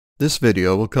This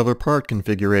video will cover part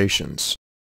configurations.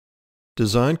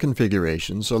 Design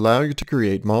configurations allow you to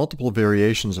create multiple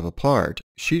variations of a part,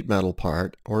 sheet metal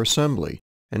part, or assembly,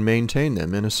 and maintain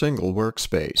them in a single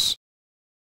workspace.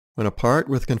 When a part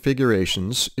with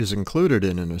configurations is included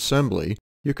in an assembly,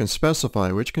 you can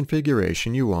specify which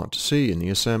configuration you want to see in the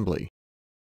assembly.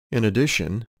 In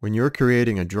addition, when you're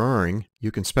creating a drawing,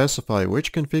 you can specify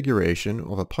which configuration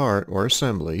of a part or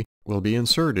assembly will be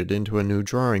inserted into a new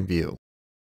drawing view.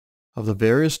 Of the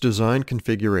various design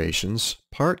configurations,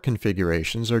 part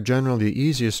configurations are generally the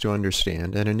easiest to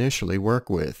understand and initially work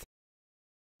with.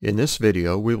 In this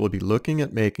video, we will be looking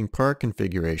at making part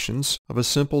configurations of a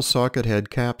simple socket head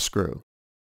cap screw.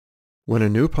 When a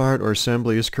new part or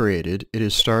assembly is created, it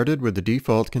is started with the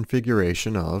default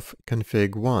configuration of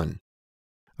Config 1.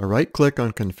 A right-click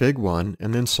on Config 1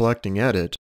 and then selecting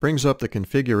Edit brings up the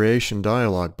configuration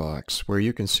dialog box where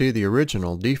you can see the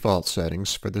original default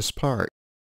settings for this part.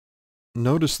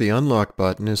 Notice the Unlock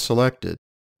button is selected,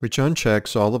 which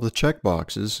unchecks all of the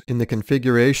checkboxes in the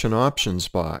Configuration Options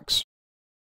box.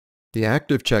 The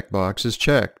Active checkbox is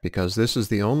checked because this is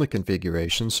the only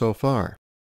configuration so far.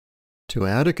 To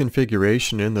add a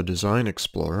configuration in the Design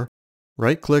Explorer,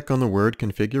 right-click on the word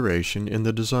Configuration in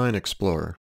the Design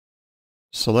Explorer.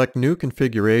 Select New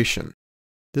Configuration.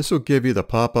 This will give you the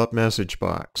pop-up message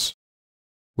box.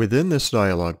 Within this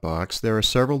dialog box, there are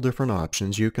several different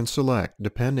options you can select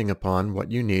depending upon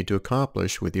what you need to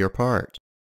accomplish with your part.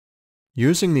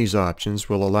 Using these options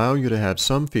will allow you to have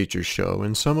some features show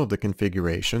in some of the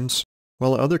configurations,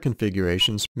 while other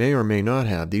configurations may or may not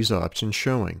have these options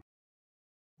showing.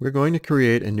 We're going to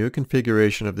create a new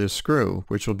configuration of this screw,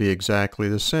 which will be exactly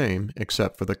the same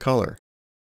except for the color.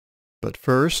 But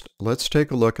first, let's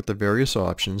take a look at the various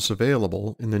options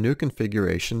available in the New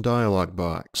Configuration dialog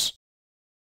box.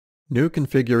 New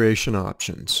Configuration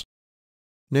Options.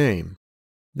 Name.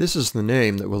 This is the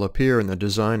name that will appear in the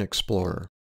Design Explorer.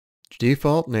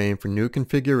 Default name for new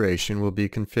configuration will be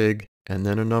config and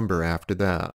then a number after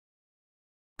that.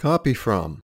 Copy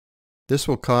from. This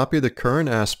will copy the current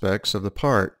aspects of the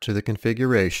part to the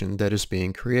configuration that is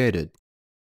being created.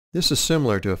 This is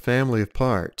similar to a family of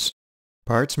parts.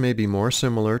 Parts may be more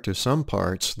similar to some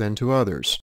parts than to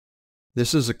others.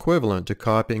 This is equivalent to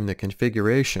copying the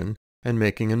configuration and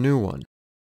making a new one.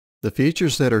 The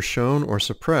features that are shown or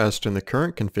suppressed in the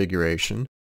current configuration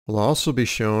will also be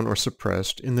shown or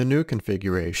suppressed in the new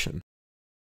configuration.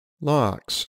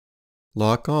 Locks.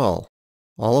 Lock all.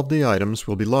 All of the items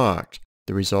will be locked.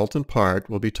 The resultant part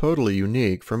will be totally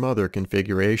unique from other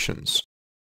configurations.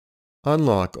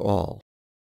 Unlock all.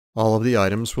 All of the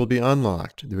items will be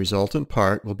unlocked. The resultant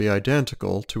part will be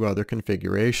identical to other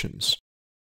configurations.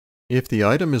 If the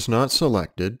item is not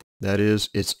selected, that is,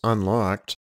 it's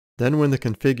unlocked, then when the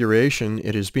configuration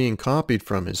it is being copied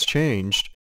from is changed,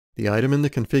 the item in the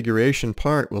configuration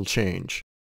part will change.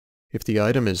 If the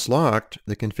item is locked,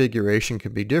 the configuration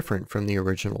can be different from the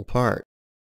original part.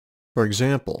 For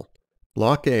example,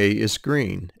 Block A is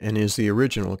green and is the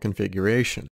original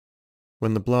configuration.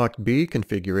 When the Block B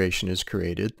configuration is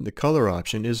created, the color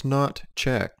option is not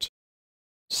checked.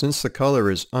 Since the color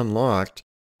is unlocked,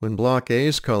 when Block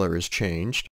A's color is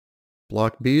changed,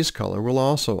 Block B's color will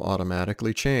also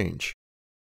automatically change.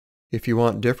 If you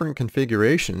want different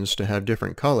configurations to have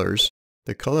different colors,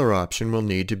 the color option will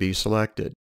need to be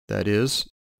selected. That is,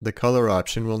 the color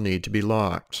option will need to be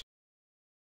locked.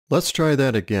 Let's try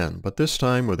that again, but this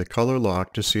time with the color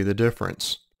locked to see the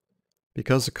difference.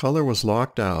 Because the color was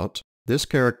locked out, this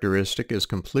characteristic is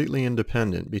completely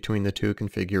independent between the two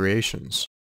configurations.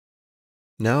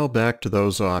 Now back to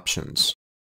those options.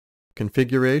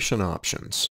 Configuration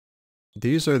options.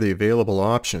 These are the available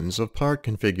options of part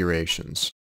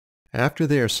configurations. After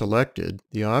they are selected,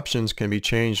 the options can be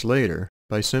changed later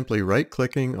by simply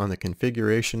right-clicking on the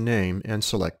configuration name and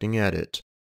selecting Edit.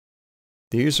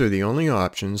 These are the only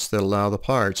options that allow the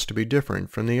parts to be different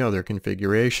from the other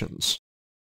configurations.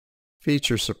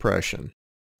 Feature suppression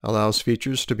allows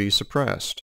features to be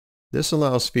suppressed. This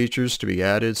allows features to be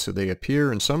added so they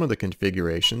appear in some of the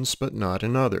configurations but not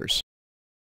in others.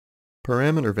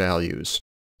 Parameter values,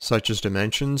 such as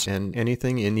dimensions and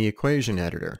anything in the equation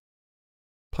editor.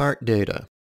 Part data,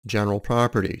 general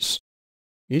properties.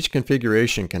 Each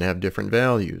configuration can have different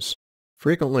values.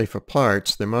 Frequently for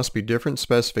parts, there must be different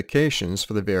specifications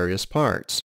for the various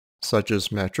parts, such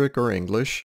as metric or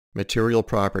English, material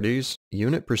properties,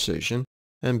 unit precision,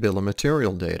 and bill of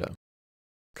material data.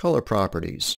 Color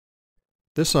properties.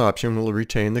 This option will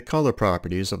retain the color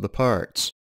properties of the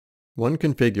parts. One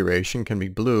configuration can be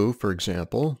blue, for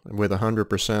example, with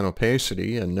 100%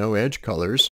 opacity and no edge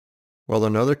colors, while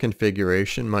another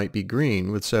configuration might be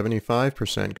green with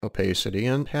 75% opacity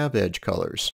and have edge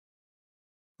colors.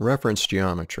 Reference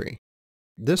geometry.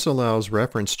 This allows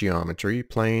reference geometry,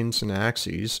 planes, and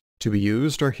axes to be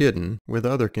used or hidden with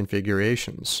other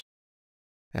configurations.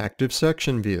 Active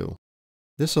section view.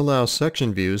 This allows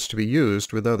section views to be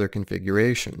used with other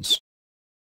configurations.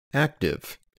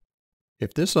 Active.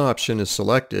 If this option is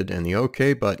selected and the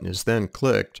OK button is then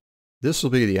clicked, this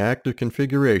will be the active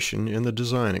configuration in the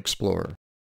Design Explorer.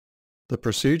 The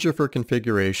procedure for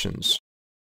configurations.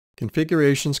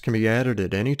 Configurations can be added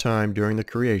at any time during the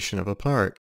creation of a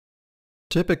part.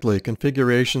 Typically,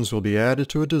 configurations will be added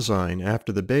to a design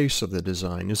after the base of the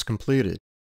design is completed.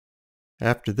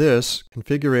 After this,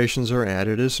 configurations are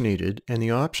added as needed and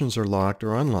the options are locked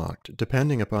or unlocked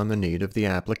depending upon the need of the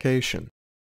application.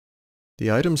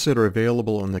 The items that are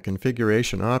available in the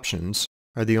configuration options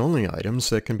are the only items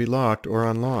that can be locked or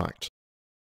unlocked.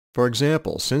 For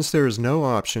example, since there is no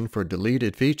option for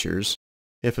deleted features,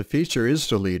 if a feature is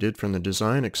deleted from the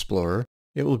Design Explorer,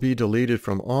 it will be deleted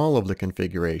from all of the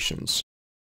configurations,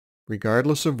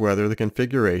 regardless of whether the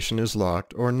configuration is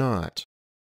locked or not.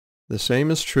 The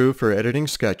same is true for editing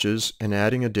sketches and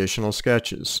adding additional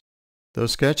sketches.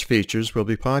 Those sketch features will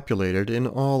be populated in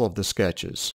all of the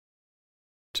sketches.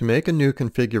 To make a new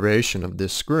configuration of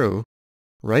this screw,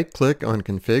 right-click on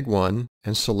Config 1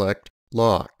 and select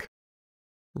Lock.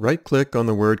 Right-click on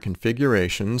the word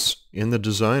Configurations in the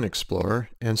Design Explorer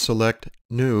and select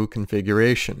New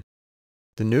Configuration.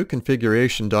 The New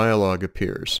Configuration dialog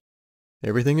appears.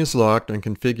 Everything is locked on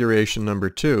configuration number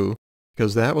 2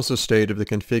 because that was the state of the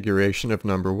configuration of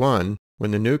number 1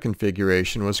 when the new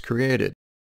configuration was created.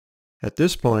 At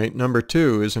this point, number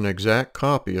 2 is an exact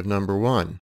copy of number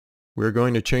 1. We're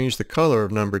going to change the color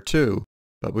of number 2,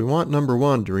 but we want number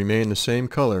 1 to remain the same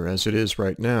color as it is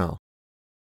right now.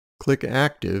 Click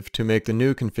Active to make the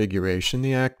new configuration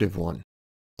the active one.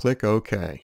 Click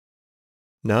OK.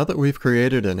 Now that we've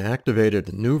created and activated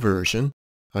a new version,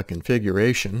 a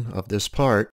configuration, of this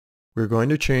part, we're going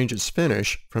to change its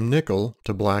finish from nickel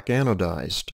to black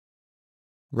anodized.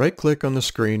 Right-click on the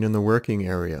screen in the working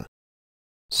area.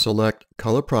 Select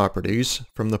Color Properties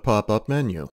from the pop-up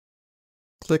menu.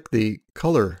 Click the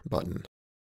Color button.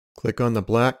 Click on the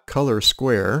black color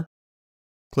square.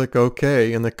 Click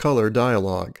OK in the Color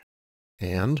dialog.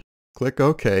 And click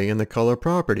OK in the Color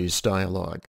Properties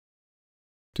dialog.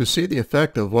 To see the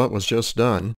effect of what was just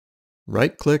done,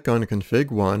 right-click on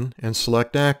Config 1 and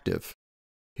select Active.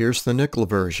 Here's the nickel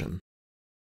version.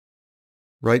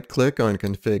 Right-click on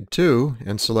Config 2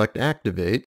 and select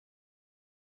Activate.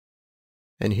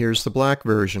 And here's the black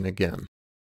version again.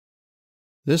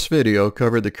 This video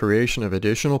covered the creation of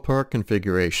additional part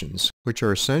configurations, which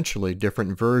are essentially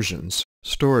different versions,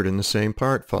 stored in the same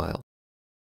part file.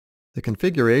 The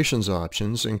configurations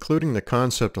options, including the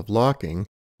concept of locking,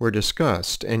 were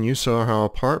discussed, and you saw how a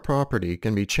part property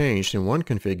can be changed in one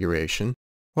configuration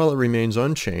while it remains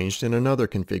unchanged in another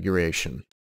configuration.